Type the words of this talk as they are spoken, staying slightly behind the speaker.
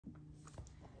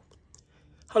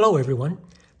Hello everyone,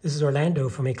 this is Orlando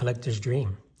from A Collector's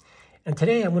Dream. And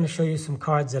today I want to show you some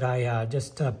cards that I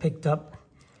just picked up.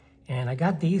 And I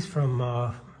got these from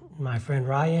my friend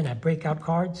Ryan at Breakout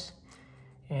Cards.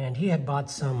 And he had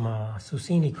bought some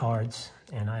Susini cards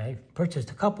and I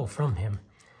purchased a couple from him.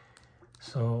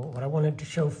 So what I wanted to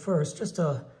show first,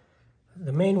 the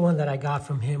main one that I got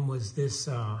from him was this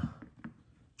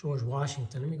George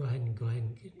Washington. Let me go ahead and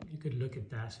get you could look at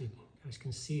that so you guys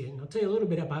can see it. And I'll tell you a little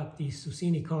bit about these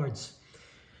Susini cards.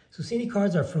 Susini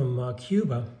cards are from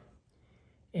Cuba,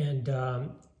 and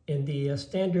in the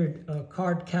standard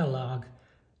card catalog,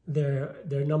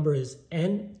 their number is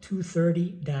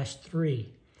N230-3.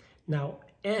 Now,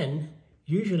 N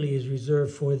usually is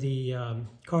reserved for the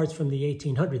cards from the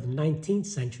 1800s, the 19th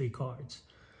century cards.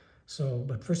 So,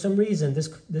 but for some reason,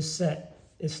 this set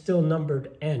is still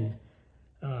numbered N.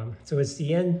 So it's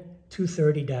the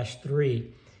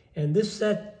N230-3. And this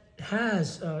set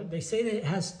has, they say that it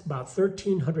has about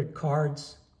 1,300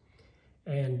 cards.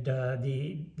 And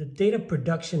the date of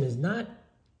production is not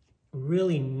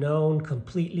really known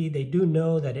completely. They do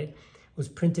know that it was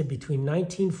printed between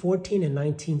 1914 and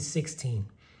 1916.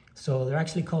 So they're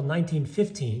actually called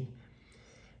 1915.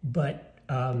 But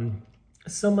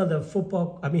some of the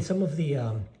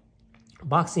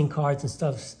boxing cards and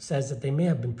stuff says that they may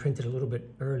have been printed a little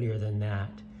bit earlier than that.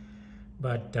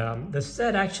 But the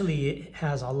set actually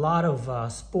has a lot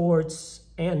of sports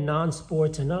and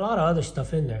non-sports and a lot of other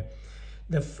stuff in there.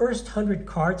 The first 100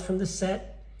 cards from the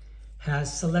set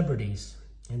has celebrities,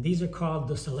 and these are called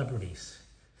the celebrities.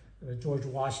 George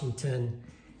Washington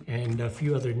and a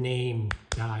few other name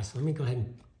guys. So let me go ahead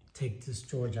and take this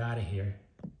George out of here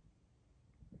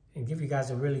and give you guys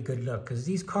a really good look, because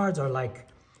these cards are like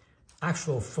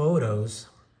actual photos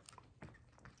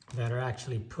that are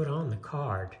actually put on the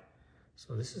card.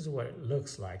 So this is what it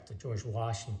looks like, the George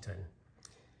Washington.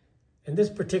 And this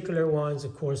particular ones,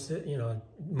 of course, you know,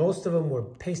 most of them were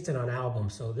pasted on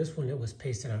albums. So this one, it was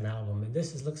pasted on album. And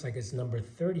this looks like it's number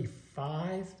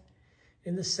 35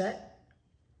 in the set.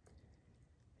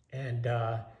 And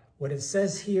what it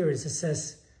says here is it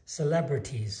says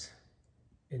celebrities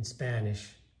in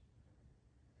Spanish,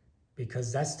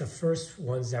 because that's the first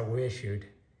ones that were issued.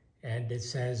 And it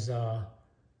says,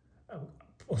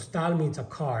 postal means a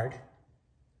card,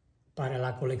 para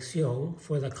la colección,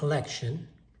 for the collection,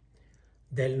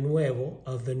 del nuevo,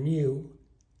 of the new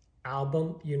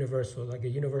album universal, like a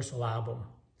universal album.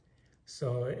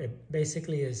 So it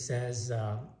basically says,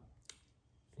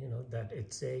 you know, that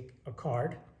it's a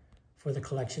card for the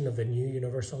collection of the new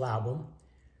universal album,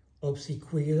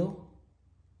 obsequio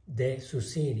de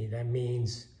Susini. That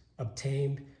means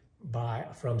obtained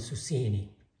from Susini.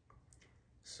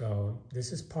 So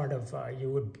this is part of,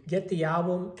 you would get the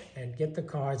album and get the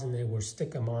cards, and they would stick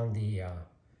them on the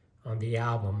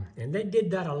album. And they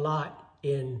did that a lot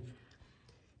in,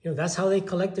 you know, that's how they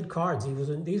collected cards.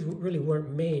 These really weren't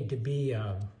made to be,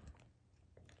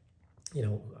 you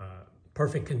know,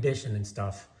 perfect condition and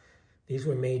stuff. These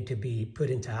were made to be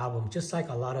put into albums, just like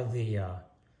a lot of the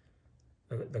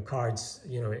cards,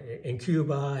 you know, in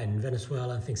Cuba and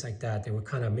Venezuela and things like that. They were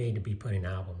kind of made to be put in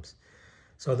albums.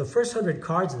 So the first 100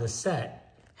 cards of the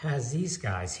set has these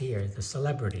guys here, the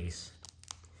celebrities.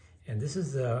 And this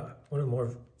is one of the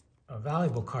more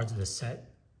valuable cards of the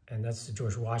set, and that's the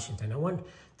George Washington. I want to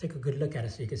take a good look at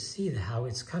it so you can see how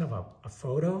it's kind of a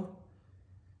photo.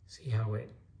 See how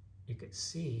you could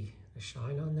see the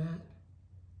shine on that?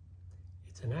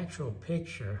 It's an actual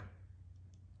picture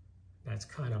that's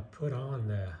kind of put on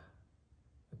the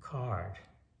card.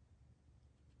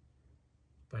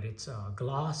 But it's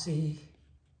glossy.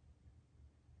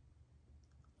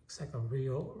 Looks like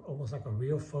almost like a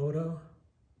real photo.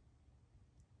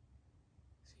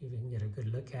 See if you can get a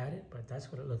good look at it, but that's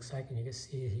what it looks like. And you can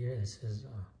see it here. This is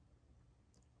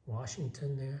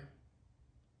Washington there.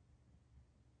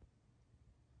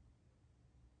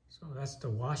 So that's the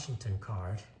Washington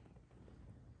card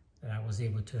that I was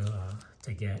able to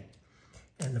get.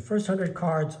 And the first 100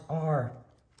 cards are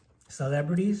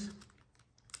celebrities.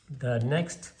 The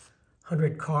next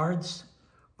 100 cards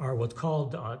are what's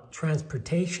called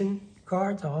transportation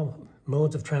cards, all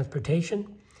modes of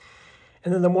transportation.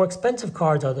 And then the more expensive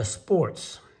cards are the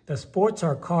sports. The sports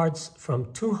are cards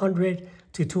from 200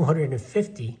 to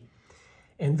 250.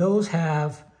 And those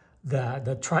have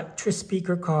the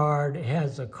Trispeaker card. It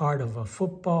has a card of a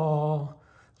football,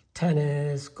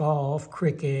 tennis, golf,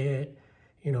 cricket,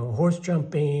 you know, horse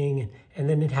jumping. And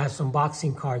then it has some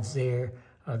boxing cards there,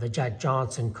 the Jack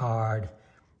Johnson card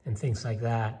and things like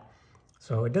that.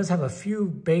 So it does have a few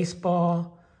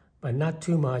baseball, but not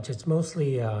too much. It's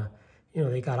mostly, you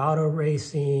know, they got auto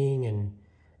racing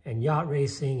and and yacht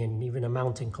racing, and even a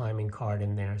mountain climbing card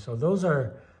in there. So those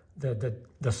are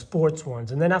the sports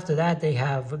ones. And then after that, they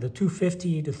have the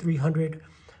 250 to 300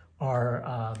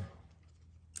 are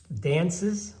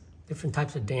dances, different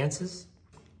types of dances.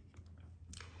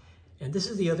 And this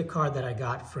is the other card that I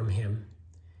got from him.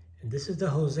 And this is the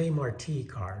Jose Marti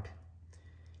card.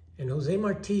 And Jose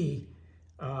Marti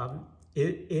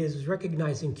is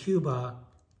recognized in Cuba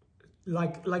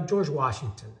like George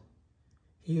Washington.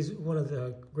 He's one of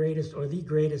the greatest, or the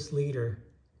greatest leader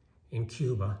in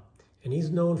Cuba. And he's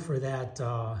known for that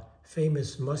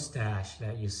famous mustache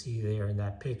that you see there in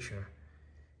that picture.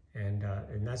 And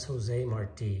that's Jose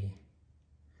Marti.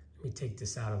 Let me take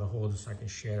this out of the holder so I can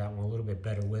share that one a little bit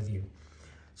better with you.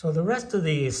 So the rest of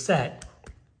the set,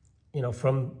 you know,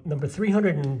 from number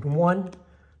 301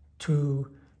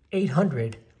 to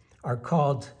 800 are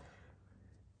called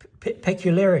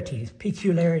peculiarities,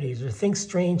 or think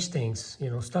strange things,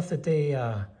 you know, stuff that they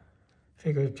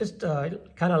figure, just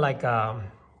kind of like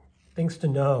things to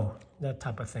know, that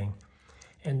type of thing.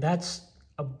 And that's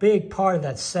a big part of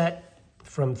that set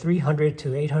from 300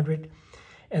 to 800.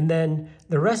 And then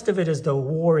the rest of it is the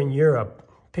war in Europe,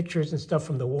 pictures and stuff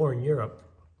from the war in Europe.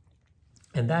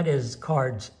 And that is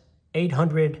cards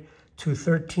 800 to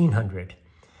 1300.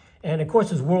 And of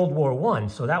course, it's World War I.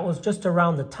 So that was just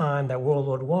around the time that World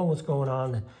War I was going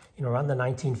on, you know, around the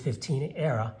 1915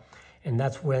 era. And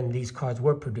that's when these cards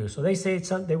were produced. So they say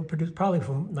they were produced probably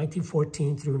from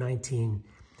 1914 through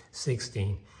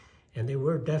 1916. And they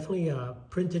were definitely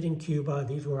printed in Cuba.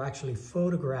 These were actually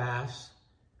photographs.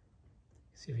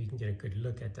 See if you can get a good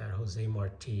look at that Jose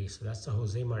Marti. So that's the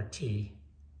Jose Marti.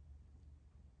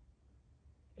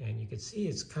 And you can see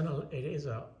it is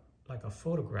like a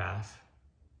photograph.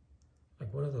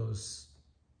 Like one of those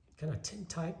kind of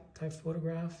tintype type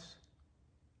photographs.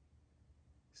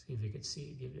 See if you could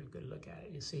see, give you a good look at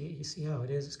it. You see how it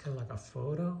is? It's kind of like a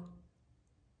photo.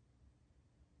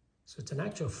 So it's an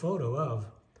actual photo of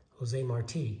Jose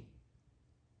Marti.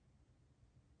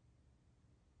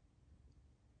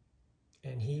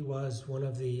 And he was one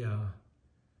of the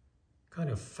kind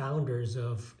of founders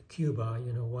of Cuba,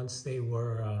 you know, once they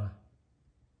were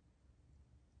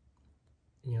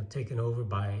you know, taken over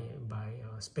by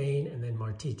Spain, and then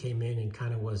Marti came in and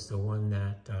kind of was the one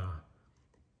that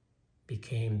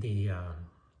became the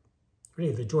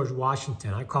really the George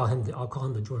Washington. I'll call him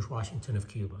the George Washington of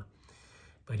Cuba.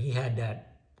 But he had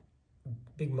that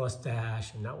big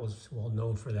mustache, and that was well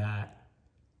known for that.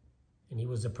 And he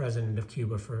was the president of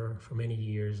Cuba for many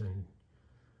years, and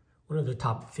one of the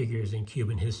top figures in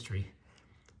Cuban history.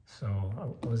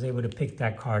 So I was able to pick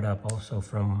that card up also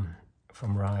from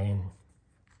Ryan.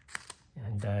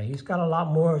 And he's got a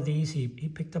lot more of these. He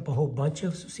picked up a whole bunch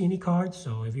of Susini cards.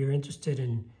 So if you're interested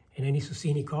in any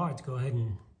Susini cards, go ahead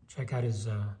and check out his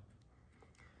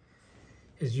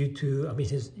YouTube. I mean,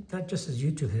 not just his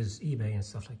YouTube, his eBay and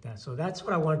stuff like that. So that's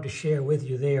what I wanted to share with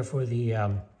you there for the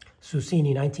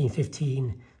Susini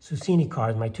 1915 Susini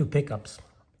cards, my two pickups.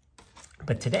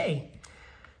 But today's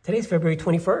February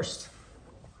 21st.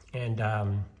 And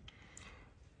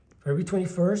February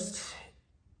 21st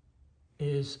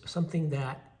is something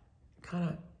that kind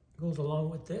of goes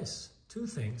along with this. Two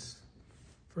things.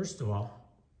 First of all,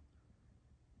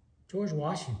 George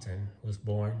Washington was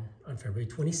born on February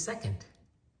 22nd.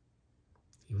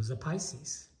 He was a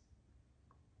Pisces.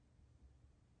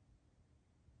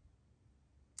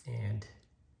 And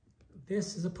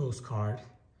this is a postcard.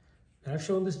 I've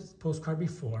shown this postcard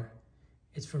before.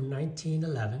 It's from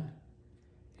 1911.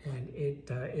 And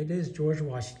it is George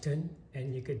Washington.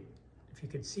 And if you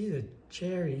could see the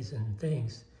cherries and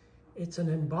things, it's an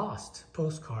embossed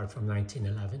postcard from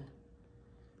 1911.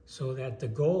 So that the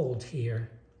gold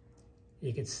here,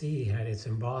 you can see that it's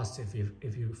embossed. If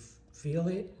you feel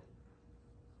it,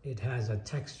 it has a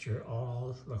texture.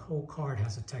 The whole card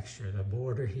has a texture. The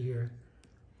border here,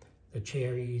 the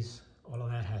cherries, all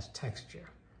of that has texture.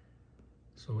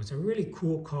 So it's a really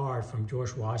cool card from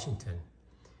George Washington.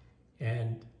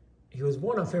 And he was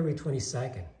born on February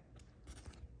 22nd.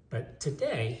 But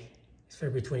today is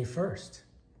February 21st.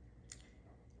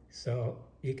 So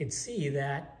you can see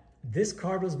that this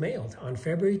card was mailed on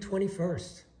February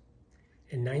 21st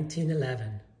in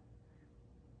 1911.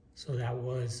 So that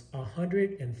was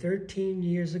 113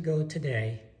 years ago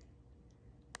today.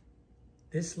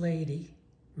 This lady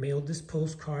mailed this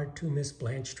postcard to Miss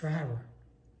Blanche Traver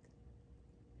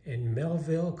in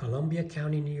Melville, Columbia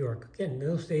County, New York. Again, in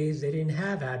those days, they didn't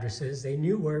have addresses. They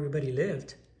knew where everybody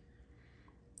lived.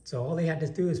 So all they had to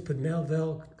do is put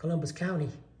Melville, Columbus County,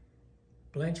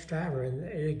 Blanche Traver, and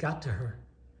it got to her.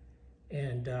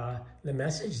 And the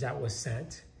message that was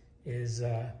sent is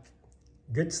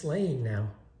good sleighing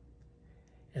now.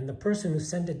 And the person who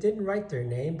sent it didn't write their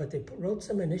name, but they wrote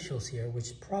some initials here,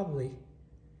 which probably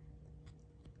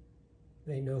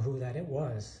they know who that it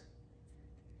was.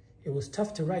 It was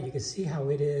tough to write. You can see how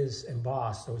it is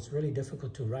embossed, so it's really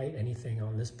difficult to write anything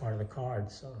on this part of the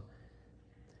card. So,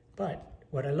 but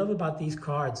what I love about these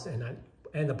cards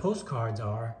and the postcards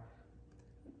are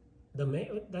they're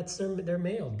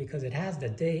mailed because it has the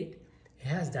date. It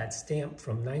has that stamp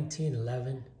from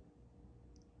 1911.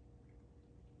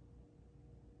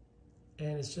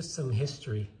 And it's just some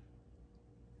history.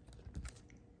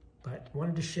 But I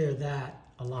wanted to share that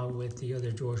along with the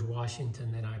other George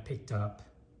Washington that I picked up,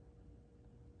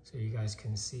 so you guys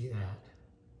can see that.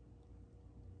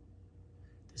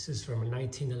 This is from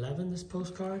 1911, this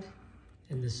postcard,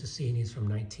 and the Susini is from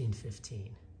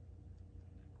 1915.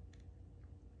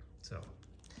 So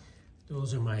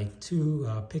those are my two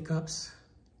pickups,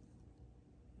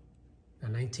 the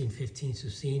 1915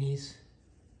 Susinis,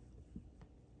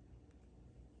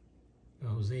 the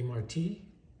Jose Marti,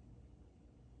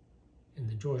 and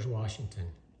the George Washington.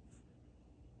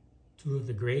 Two of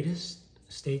the greatest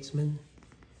statesmen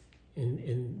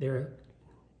in their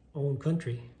own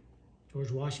country.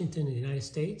 George Washington in the United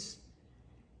States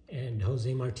and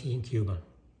Jose Marti in Cuba.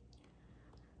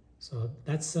 So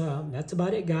that's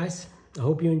about it, guys. I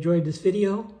hope you enjoyed this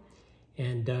video,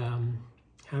 and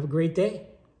have a great day.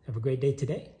 Have a great day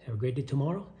today. Have a great day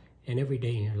tomorrow, and every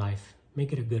day in your life.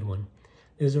 Make it a good one.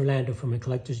 This is Orlando from A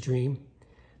Collector's Dream,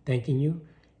 thanking you,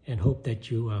 and hope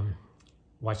that you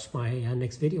watch my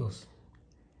next videos.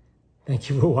 Thank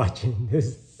you for watching.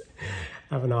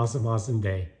 Have an awesome, awesome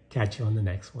day. Catch you on the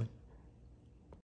next one.